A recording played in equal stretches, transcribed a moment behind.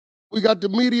We got the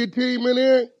media team in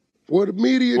here. We're the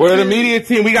media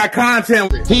team. We got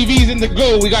content. TV's in the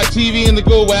go. We got TV in the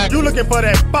go, Wack. You looking for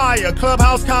that fire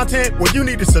Clubhouse content? Well, you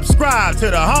need to subscribe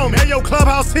to the home. Hey, yo,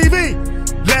 Clubhouse TV.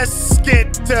 Let's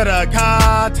get to the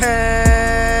content.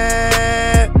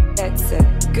 That's a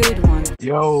good one.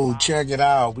 Yo, check it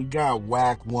out. We got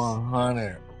Wack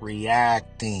 100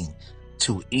 reacting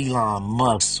to Elon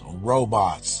Musk's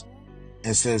robots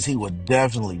and says he would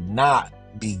definitely not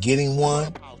be getting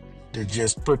one. They're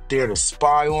just put there to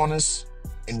spy on us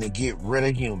and to get rid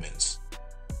of humans.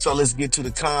 So let's get to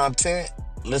the content.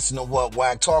 Listen to what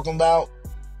Wack talking about.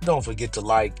 Don't forget to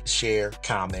like, share,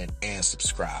 comment, and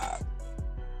subscribe.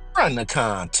 Run the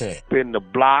content. In the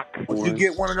block. Would you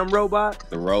get one of them robots?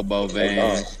 The robo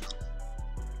van.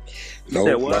 No,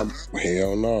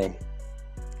 hell no.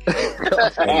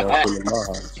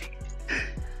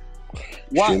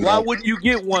 Why wouldn't you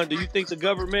get one? Do you think the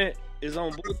government is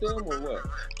on board with them or what?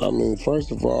 I mean,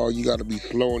 first of all, you got to be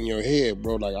slow in your head,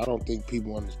 bro. Like, I don't think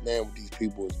people understand what these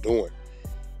people is doing,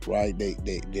 right?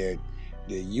 They're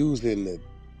using the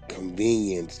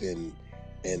convenience and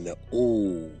the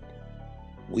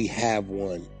we have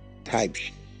one type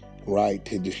shit, right,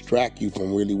 to distract you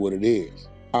from really what it is.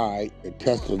 All right, the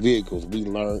Tesla vehicles, we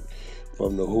learned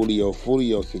from the Julio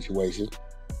Fulio situation,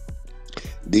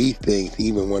 these things,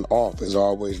 even when off, is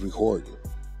always recording.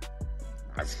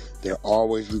 They're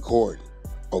always recording,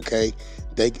 okay?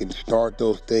 They can start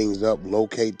those things up,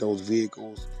 locate those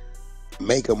vehicles,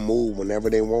 make a move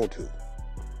whenever they want to.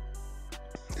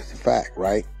 That's a fact,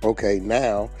 right? Okay,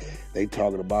 now they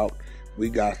talking about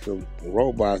we got some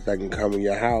robots that can come in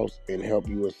your house and help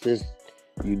you assist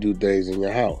you do things in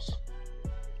your house.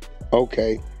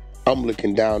 Okay, I'm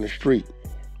looking down the street.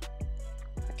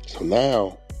 So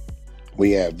now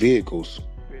we have vehicles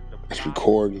that's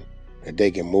recording that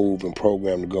they can move and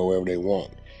program to go wherever they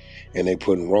want. And they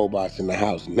putting robots in the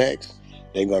house. Next,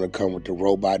 they're going to come with the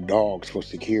robot dogs for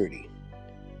security.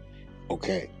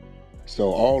 Okay,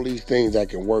 so all these things that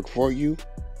can work for you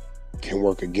can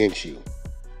work against you.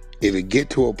 If it get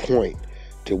to a point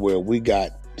to where we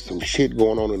got some shit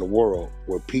going on in the world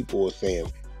where people are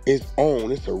saying, it's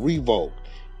on, it's a revolt,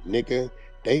 nigga,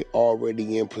 they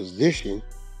already in position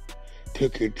to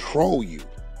control you.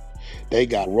 They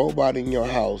got a robot in your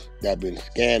house that been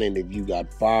scanning if you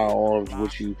got firearms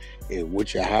with you and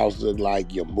what your house look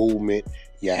like, your movement,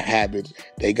 your habits.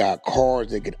 They got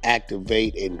cars that could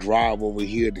activate and drive over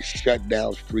here to shut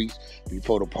down streets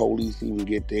before the police even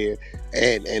get there.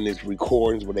 And it's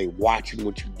recordings where they watching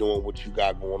what you're doing, what you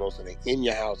got going on. So they in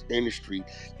your house, in the street.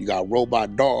 You got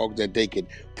robot dogs that they can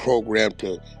program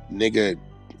to, nigga,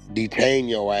 detain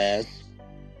your ass,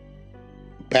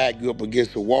 back you up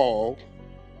against the wall,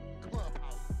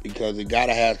 because it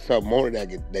gotta have something on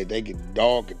it that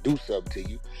dog can do something to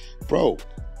you. Bro,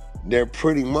 they're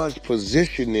pretty much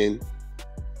positioning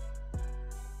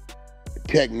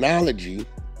technology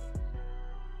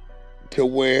to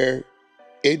where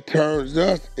it turns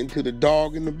us into the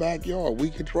dog in the backyard.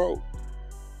 We control.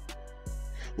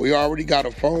 We already got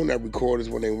a phone that records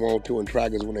us when they want to and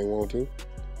track us when they want to.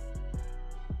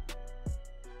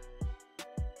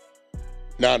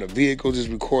 Now the vehicles is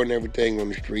recording everything on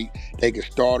the street. They can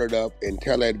start it up and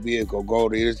tell that vehicle, go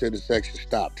to this intersection,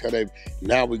 stop.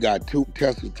 Now we got 2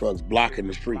 Tesla trucks blocking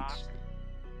the streets.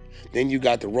 Then you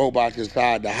got the robots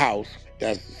inside the house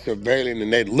that's surveilling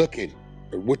and they're looking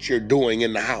at what you're doing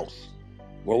in the house.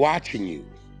 We're watching you.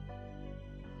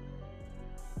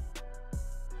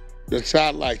 The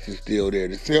satellites is still there.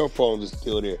 The cell phones are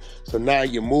still there. So now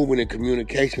your movement and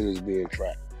communication is being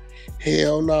tracked.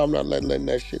 Hell no, I'm not letting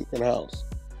that shit in the house.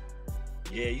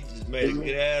 Yeah, you just made a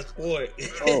good ass point.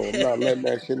 Oh, I'm not letting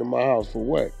that shit in my house for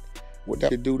what? What that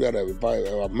to do that if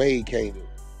a maid came in?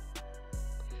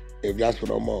 If that's what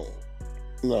I'm on.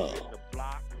 No.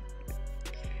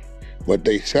 But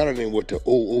they selling it with the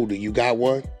do you got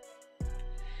one?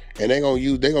 And they gonna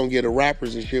get the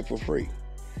rappers and shit for free.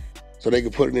 So they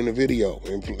can put it in the video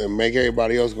and make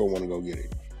everybody else go wanna go get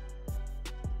it.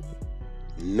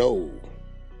 No.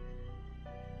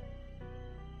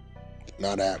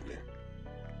 Not happening.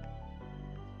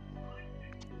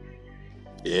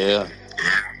 Yeah,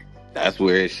 that's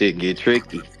where shit get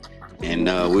tricky. And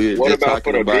we were What just about talking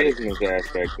for the about business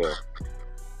aspect though?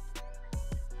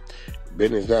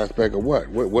 Business aspect of what?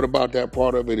 What about that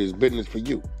part of it is business for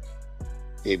you?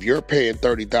 If you're paying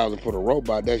 $30,000 for the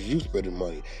robot, that's you spending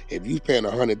money. If you paying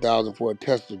 $100,000 for a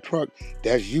Tesla truck,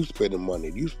 that's you spending money.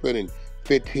 If you spending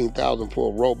 $15,000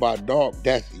 for a robot dog,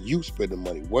 that's you spending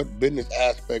money. What business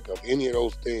aspect of any of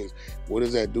those things, what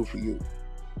does that do for you?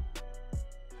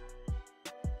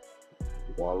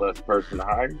 One less person to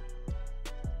hire?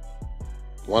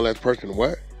 One less person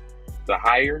what? The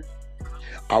hire?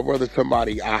 I'd rather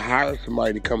I hire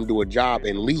somebody to come do a job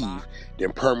and leave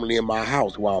than permanently in my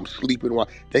house while I'm sleeping. While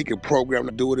they can program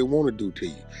to do what they want to do to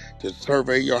you. To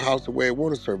survey your house the way they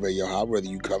want to survey your house. I'd rather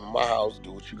you come in my house,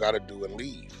 do what you got to do, and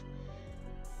leave.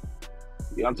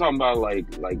 Yeah, I'm talking about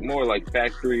like more like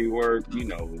factory work,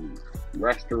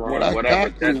 restaurant, Well, that's whatever.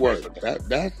 factory work.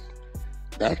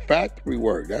 That's factory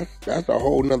work. That's a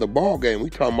whole nother ball game. We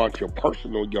talking about your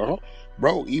personal, your home.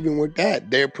 Bro, even with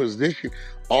that, their position,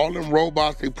 all them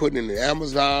robots they putting in the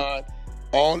Amazon,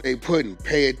 all they putting,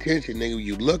 pay attention, nigga.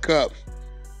 You look up,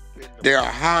 they are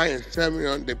high in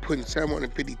 700, they're putting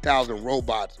 750,000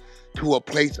 robots to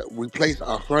replace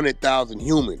 100,000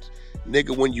 humans.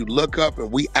 Nigga, when you look up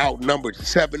and we outnumbered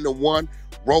 7-1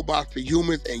 robots to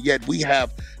humans, and yet we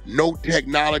have no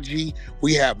technology,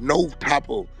 we have no type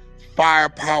of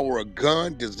firepower or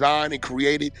gun designed and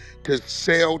created to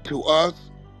sell to us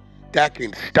that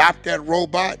can stop that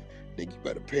robot. Nigga, you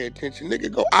better pay attention. Nigga,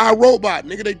 go iRobot.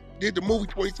 Nigga, they did the movie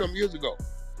 20-something years ago.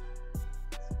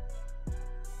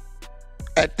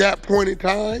 At that point in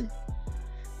time,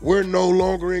 we're no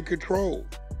longer in control.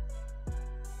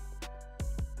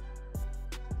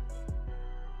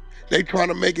 They trying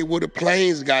to make it where the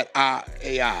planes got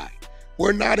AI.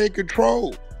 We're not in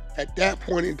control. At that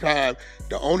point in time,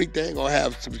 the only thing gonna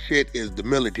have some shit is the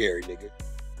military, nigga.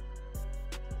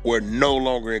 We're no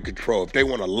longer in control. If they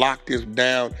want to lock this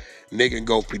down, nigga can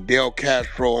go Fidel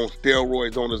Castro on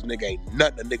steroids on this nigga. Ain't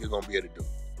nothing a nigga gonna be able to do.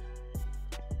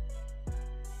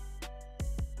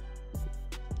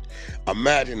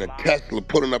 Imagine a Tesla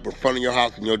pulling up in front of your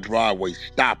house in your driveway,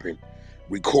 stopping,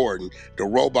 recording. The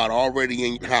robot already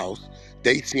in your house.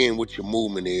 They seeing what your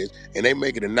movement is, and they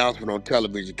make an announcement on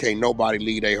television. Can't nobody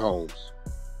leave their homes.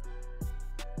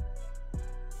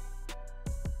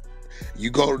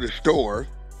 You go to the store,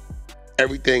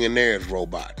 everything in there is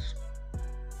robots.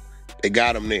 They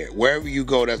got them there. Wherever you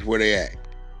go, that's where they at.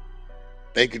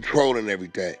 They controlling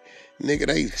everything. Nigga,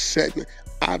 they set me.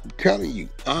 I'm telling you,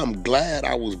 I'm glad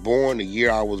I was born the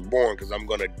year I was born, because I'm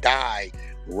going to die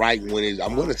right when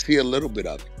I'm going to see a little bit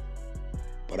of it.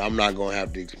 But I'm not going to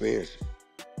have to experience it.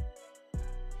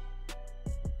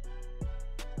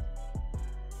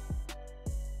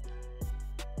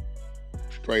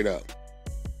 Straight up.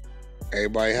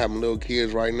 Everybody having little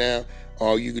kids right now,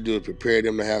 all you can do is prepare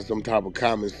them to have some type of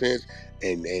common sense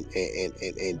and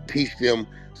teach them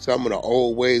some of the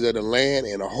old ways of the land,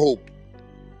 and hope,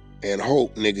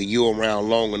 nigga, you around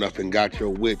long enough and got your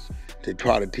wits to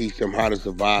try to teach them how to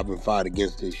survive and fight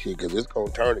against this shit, because it's going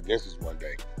to turn against us one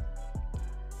day.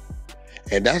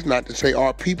 And that's not to say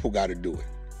our people got to do it.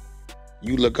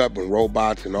 You look up and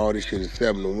robots and all this shit is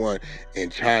 7-1,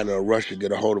 and China or Russia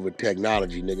get a hold of a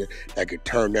technology, nigga, that could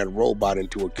turn that robot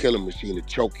into a killing machine to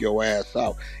choke your ass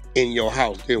out in your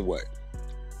house, then what?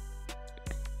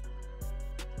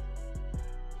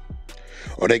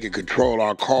 Or they can control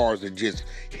our cars and just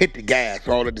hit the gas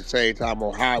all at the same time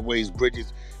on highways,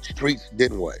 bridges, streets,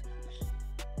 then what?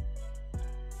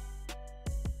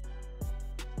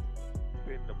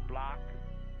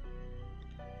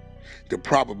 The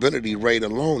probability rate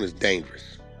alone is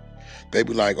dangerous. They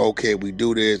be like, okay, we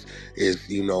do this, is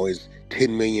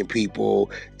 10 million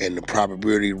people, and the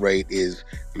probability rate is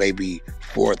maybe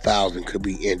 4,000 could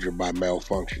be injured by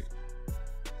malfunction.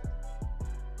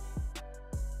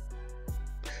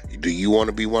 Do you want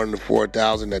to be one of the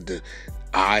 4,000 that the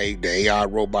AI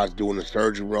robots doing the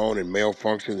surgery on and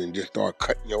malfunctions and just start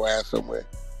cutting your ass somewhere?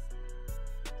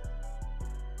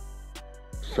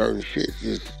 Certain shit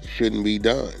just shouldn't be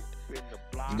done.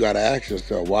 You gotta ask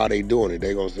yourself why they doing it.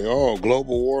 They gonna say, oh,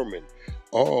 global warming,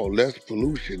 oh, less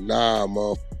pollution.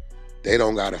 Nah, they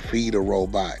don't gotta feed a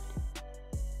robot.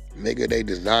 Nigga, they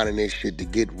designing this shit to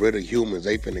get rid of humans.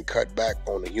 They finna cut back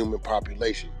on the human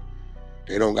population.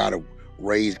 They don't gotta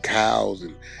raise cows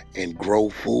and grow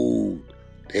food.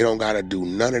 They don't gotta do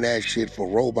none of that shit for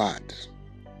robots.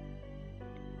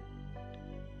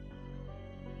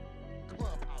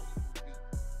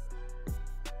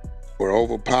 We're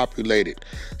overpopulated.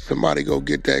 Somebody go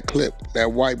get that clip.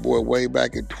 That white boy way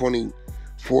back in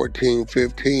 2014,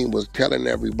 15 was telling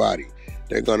everybody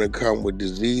they're gonna come with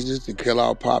diseases to kill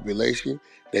our population.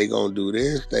 They gonna do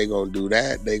this, they gonna do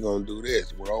that, they gonna do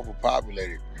this. We're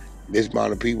overpopulated. This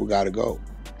amount of people gotta go.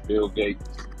 Bill Gates.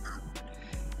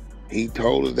 He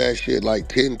told us that shit like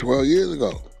 10, 12 years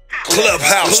ago.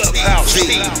 Clubhouse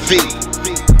TV.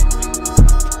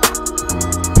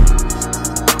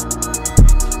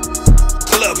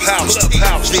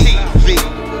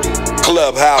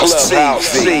 Clubhouse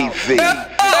TV.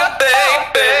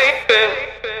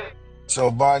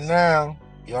 So by now,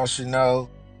 y'all should know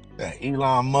that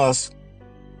Elon Musk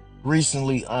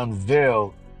recently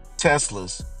unveiled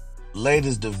Tesla's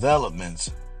latest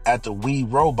developments at the We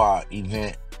Robot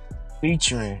event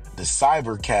featuring the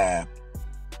Cybercab,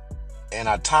 an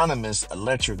autonomous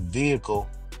electric vehicle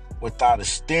without a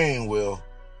steering wheel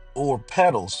or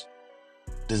pedals,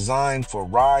 designed for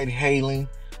ride-hailing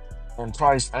and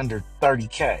priced under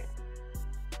 $30K.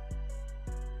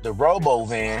 The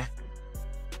RoboVan,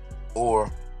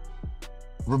 or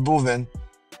Robovan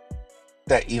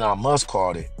that Elon Musk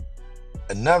called it,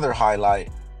 another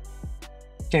highlight,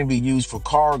 can be used for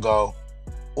cargo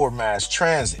or mass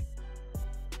transit.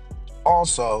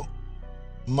 Also,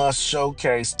 Musk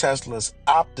showcased Tesla's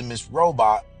Optimus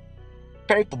robot,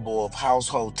 capable of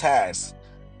household tasks,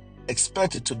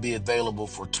 expected to be available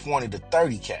for $20 to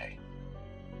 $30K.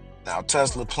 Now,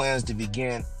 Tesla plans to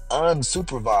begin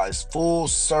unsupervised full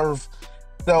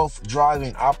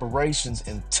self-driving operations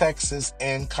in Texas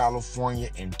and California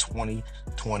in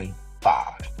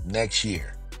 2025, next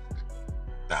year.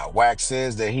 Now, Wack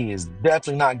says that he is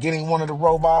definitely not getting one of the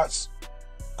robots.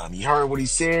 You heard what he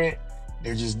said.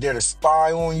 They're just there to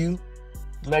spy on you,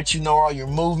 let you know all your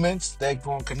movements. They're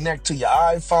going to connect to your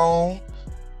iPhone,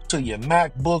 to your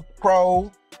MacBook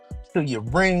Pro, to your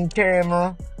Ring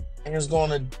camera, and it's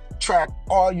going to track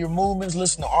all your movements,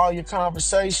 listen to all your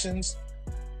conversations,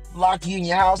 lock you in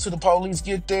your house till the police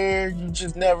get there. You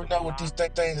just never know what these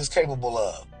things is capable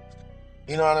of.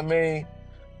 You know what I mean?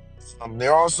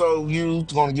 They're also going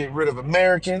to get rid of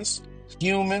Americans,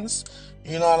 humans.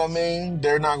 You know what I mean?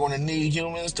 They're not going to need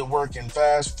humans to work in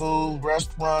fast food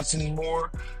restaurants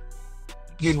anymore.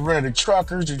 Getting rid of the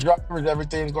truckers, the drivers,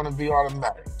 everything's going to be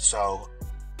automatic. So,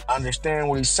 understand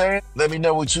what he's saying. Let me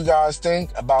know what you guys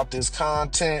think about this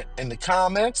content in the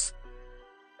comments.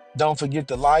 Don't forget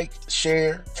to like,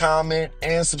 share, comment,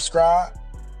 and subscribe.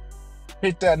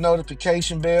 Hit that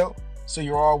notification bell so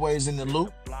you're always in the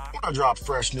loop when I drop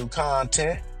fresh new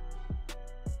content.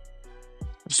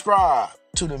 Subscribe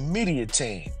to the media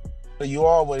team so you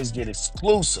always get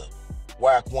exclusive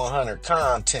Wack 100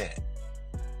 content.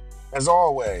 As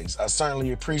always, I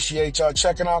certainly appreciate y'all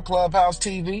checking out Clubhouse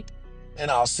TV, and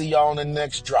I'll see y'all in the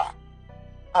next drop.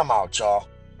 I'm out, y'all.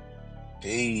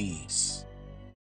 Peace.